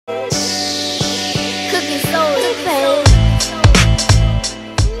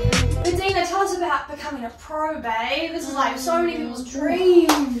about becoming a pro, babe. This is like so many people's dream.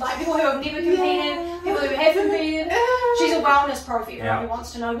 Like people who have never competed, people who have competed. She's a wellness pro for everyone who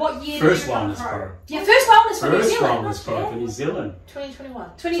wants to know. What year did you become pro? Yeah, first wellness for New Zealand. First wellness pro for New Zealand.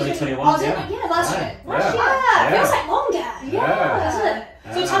 2021. 2021, last year. Last year. Feels like longer. Doesn't it?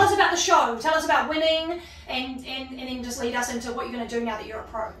 So tell us about the show. Tell us about winning, and then just lead us into what you're going to do now that you're a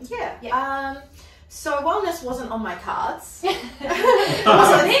pro. So wellness wasn't on my cards. It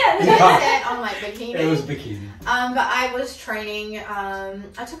wasn't here. It was on my bikini. It was bikini. But I was training.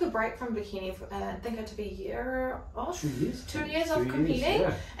 I took a break from bikini. I think I took a year off. 2 years. 2 years of competing.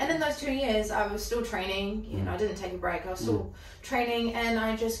 And in those 2 years, I was still training. You know, I didn't take a break. I was still training, and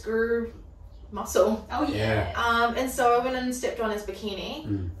I just grew muscle. Oh yeah. And so I went and stepped on his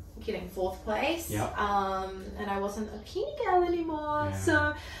bikini. Getting 4th place. And I wasn't a bikini girl anymore.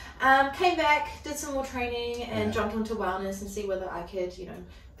 So came back, did some more training, and jumped onto wellness and see whether I could, you know,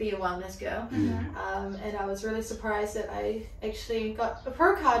 be a wellness girl. And I was really surprised that I actually got a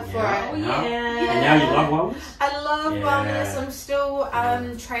pro card for it. Oh yeah. And now you love wellness? I love wellness. I'm still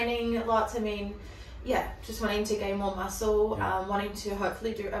training lots. I mean, just wanting to gain more muscle, wanting to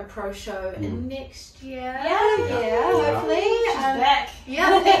hopefully do a pro show next year. Hopefully. Back.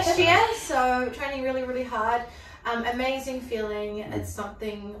 Next year. So training really, really hard. Amazing feeling. It's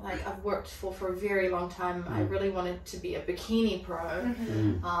something like I've worked for a very long time. I really wanted to be a bikini pro.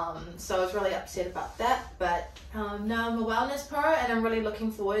 So I was really upset about that, but now I'm a wellness pro, and I'm really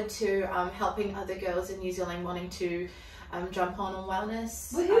looking forward to helping other girls in New Zealand wanting to jump on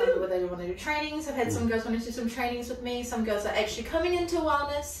wellness, where they want to do trainings. I've had some girls want to do some trainings with me. Some girls are actually coming into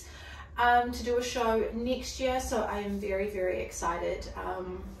wellness to do a show next year, so I am very, very excited.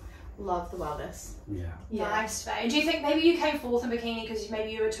 Love the wellness. Nice. And do you think maybe you came 4th in bikini because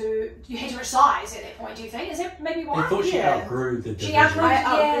maybe you had too much size at that point? Do you think? Is that maybe why? I thought she outgrew the division. She outgrew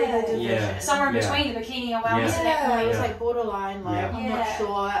the division. Somewhere in between the bikini and wellness at that point. It was like borderline. Like I'm not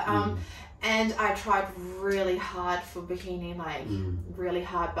sure. And I tried really hard for bikini, like really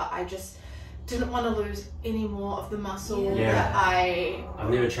hard, but I just didn't want to lose any more of the muscle that I've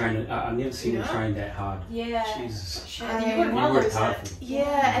never trained. I've never seen her train that hard. Jesus. You wouldn't want to lose it.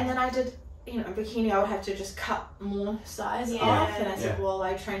 And then I did, you know, bikini. I would have to just cut more size off, and I said, well,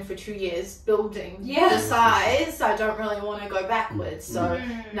 I trained for 2 years building the size. I don't really want to go backwards, so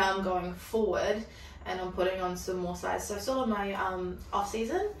now I'm going forward. And I'm putting on some more size. So still on my off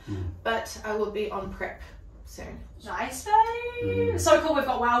season, but I will be on prep soon. Nice, babe. So cool. We've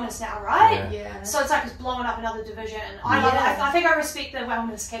got wellness now, right? So it's like it's blowing up another division. I love it. I think I respect the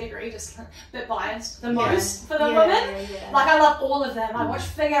wellness category, just a bit biased, the most for the women. Like I love all of them. I watch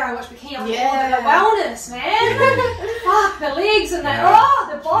figure, I watch bikini, I watch all of them. The wellness, man. Fuck, the legs and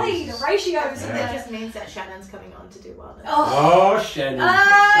the body, the ratios. And that just means that Shannon's coming on to do wellness. Oh, Shannon.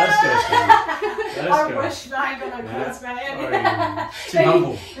 Let's go, Shannon. I wish I ain't got no kids, man. Too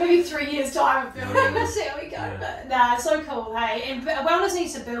humble. Maybe 3 years time of filming. We'll see how we go. But nah, it's so cool, hey. And wellness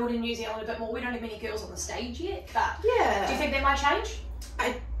needs to build in New Zealand a bit more. We don't have many girls on the stage yet, but do you think that might change?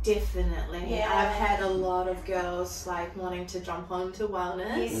 I definitely. I've had a lot of girls like wanting to jump onto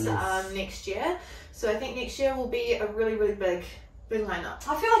wellness next year. So I think next year will be a really, really big lineup.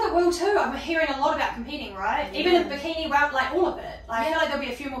 I feel like it will too. I'm hearing a lot about competing, right? Even in bikini, like all of it. Like, I feel like there'll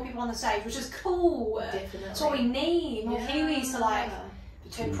be a few more people on the stage, which is cool. Definitely. That's what we need. More Kiwis to like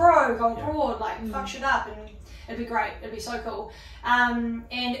turn pro, go abroad, like fuck shit up, and it'd be great. It'd be so cool. And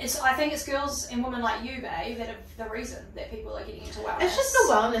I think it's girls and women like you, babe, that are the reason that people are getting into wellness. It's just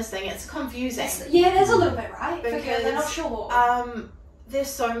the wellness thing. It's confusing. There's a little bit, right? Because they're not sure. There's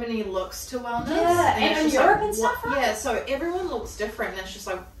so many looks to wellness. And in Europe and stuff, right? Yeah, so everyone looks different. And it's just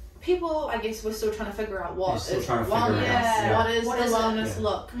like, people, I guess we're still trying to figure out what is wellness. What is the wellness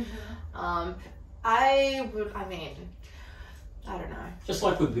look? I don't know. Just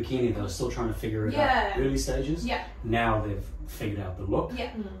like with bikini, they were still trying to figure it out early stages. Now they've figured out the look.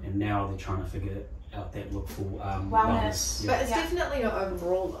 And now they're trying to figure out that look for wellness. But it's definitely an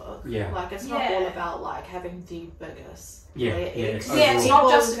overall look. Like it's not all about like having the biggest. It's not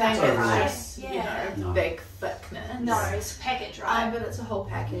just about it, right? You know, big thickness. No, it's a package, right? But it's a whole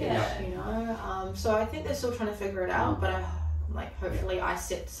package, you know. So I think they're still trying to figure it out, but hopefully I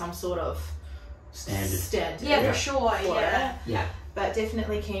set some sort of standard. For sure. But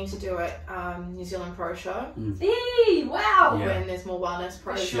definitely keen to do it. New Zealand Pro Show. Wow. When there's more wellness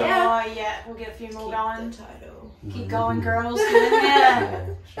pro show. We'll get a few more going. The title. Keep going, girls. Get in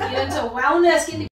there. Get into wellness. Get